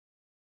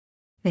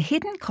The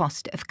hidden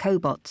cost of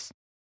cobots.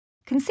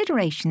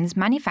 Considerations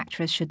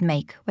manufacturers should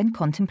make when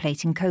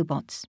contemplating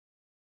cobots.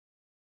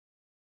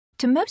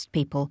 To most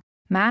people,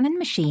 man and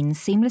machine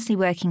seamlessly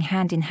working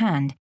hand in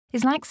hand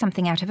is like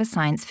something out of a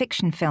science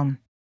fiction film.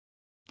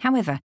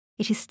 However,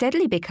 it is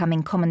steadily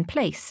becoming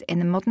commonplace in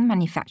the modern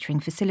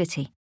manufacturing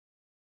facility.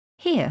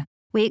 Here,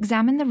 we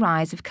examine the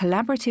rise of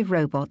collaborative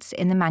robots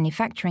in the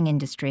manufacturing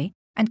industry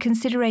and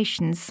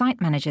considerations site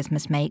managers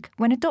must make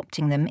when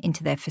adopting them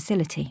into their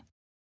facility.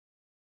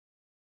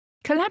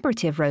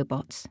 Collaborative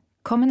robots,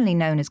 commonly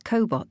known as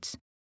cobots,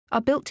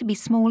 are built to be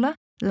smaller,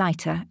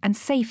 lighter, and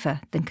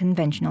safer than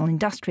conventional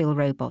industrial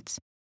robots,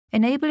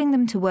 enabling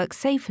them to work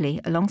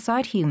safely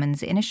alongside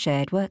humans in a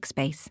shared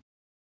workspace.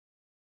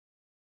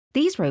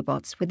 These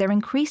robots, with their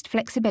increased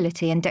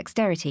flexibility and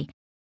dexterity,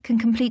 can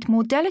complete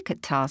more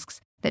delicate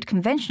tasks that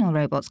conventional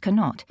robots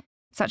cannot,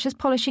 such as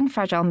polishing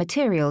fragile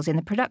materials in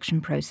the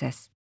production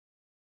process.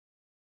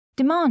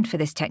 Demand for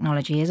this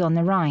technology is on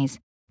the rise,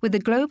 with the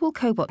global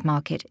cobot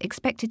market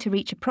expected to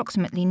reach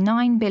approximately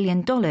 $9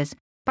 billion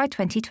by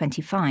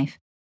 2025.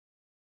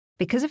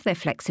 Because of their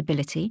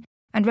flexibility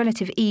and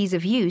relative ease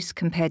of use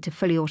compared to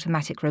fully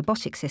automatic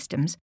robotic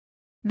systems,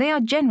 they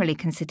are generally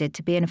considered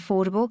to be an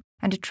affordable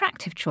and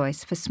attractive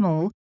choice for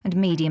small and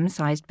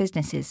medium-sized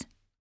businesses.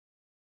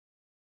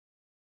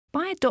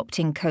 By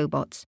adopting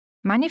cobots,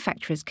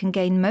 manufacturers can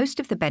gain most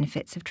of the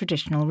benefits of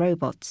traditional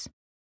robots.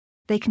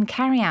 They can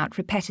carry out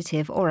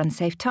repetitive or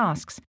unsafe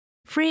tasks,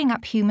 freeing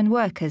up human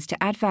workers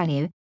to add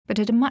value, but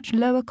at a much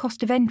lower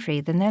cost of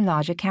entry than their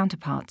larger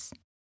counterparts.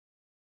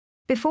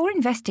 Before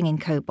investing in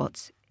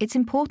cobots, it's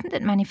important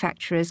that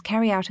manufacturers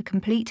carry out a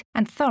complete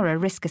and thorough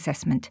risk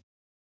assessment.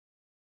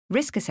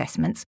 Risk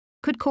assessments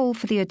could call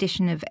for the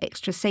addition of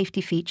extra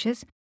safety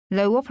features,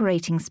 low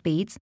operating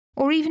speeds,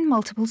 or even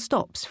multiple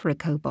stops for a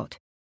cobot.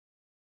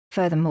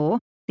 Furthermore,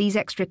 these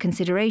extra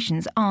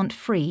considerations aren't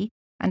free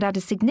and add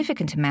a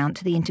significant amount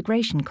to the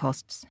integration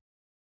costs.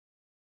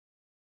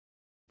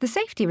 The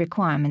safety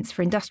requirements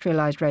for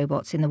industrialized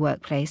robots in the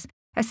workplace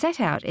are set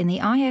out in the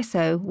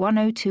ISO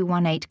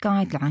 10218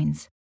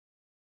 guidelines.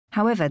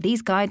 However,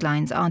 these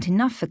guidelines aren't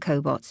enough for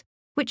cobots,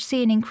 which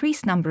see an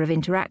increased number of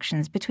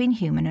interactions between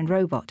human and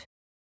robot.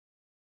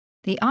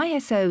 The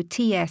ISO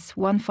TS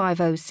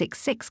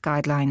 15066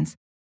 guidelines,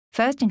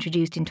 first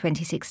introduced in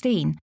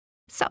 2016,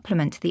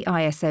 supplement the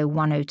ISO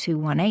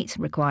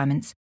 10218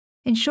 requirements,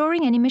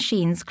 ensuring any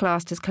machines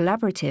classed as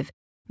collaborative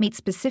meet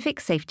specific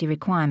safety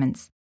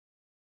requirements.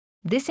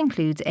 This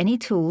includes any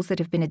tools that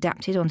have been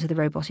adapted onto the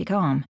robotic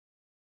arm.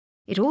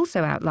 It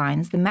also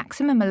outlines the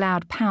maximum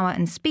allowed power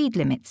and speed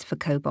limits for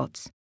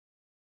cobots.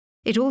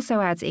 It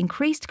also adds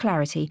increased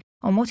clarity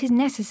on what is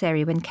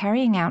necessary when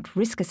carrying out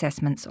risk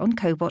assessments on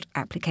cobot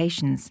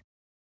applications.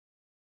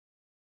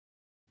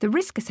 The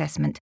risk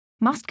assessment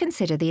must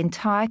consider the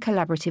entire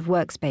collaborative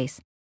workspace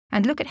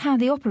and look at how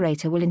the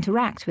operator will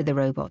interact with the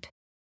robot.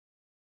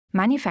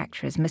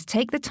 Manufacturers must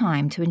take the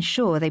time to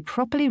ensure they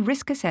properly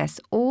risk assess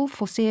all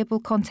foreseeable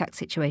contact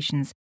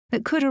situations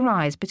that could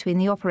arise between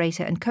the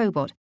operator and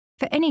cobot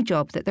for any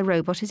job that the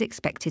robot is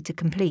expected to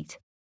complete.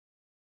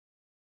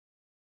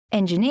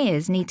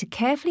 Engineers need to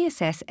carefully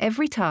assess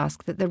every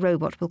task that the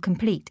robot will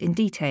complete in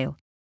detail.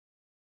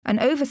 An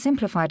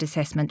oversimplified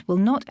assessment will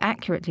not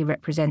accurately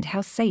represent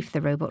how safe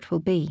the robot will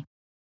be.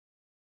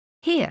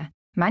 Here,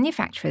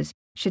 manufacturers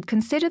should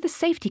consider the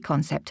safety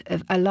concept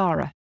of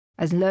ALARA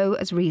as low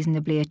as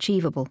reasonably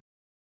achievable.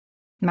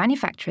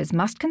 Manufacturers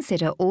must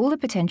consider all the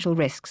potential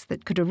risks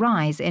that could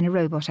arise in a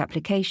robot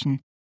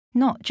application,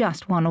 not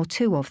just one or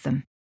two of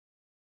them.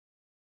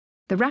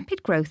 The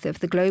rapid growth of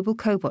the global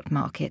cobot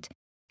market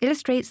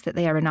illustrates that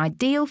they are an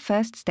ideal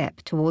first step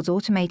towards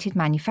automated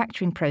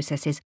manufacturing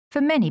processes for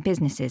many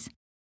businesses.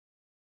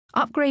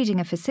 Upgrading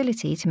a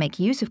facility to make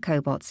use of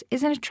cobots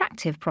is an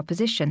attractive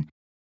proposition,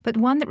 but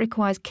one that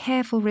requires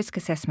careful risk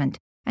assessment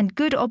and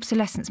good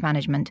obsolescence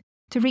management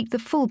to reap the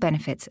full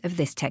benefits of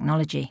this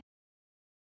technology.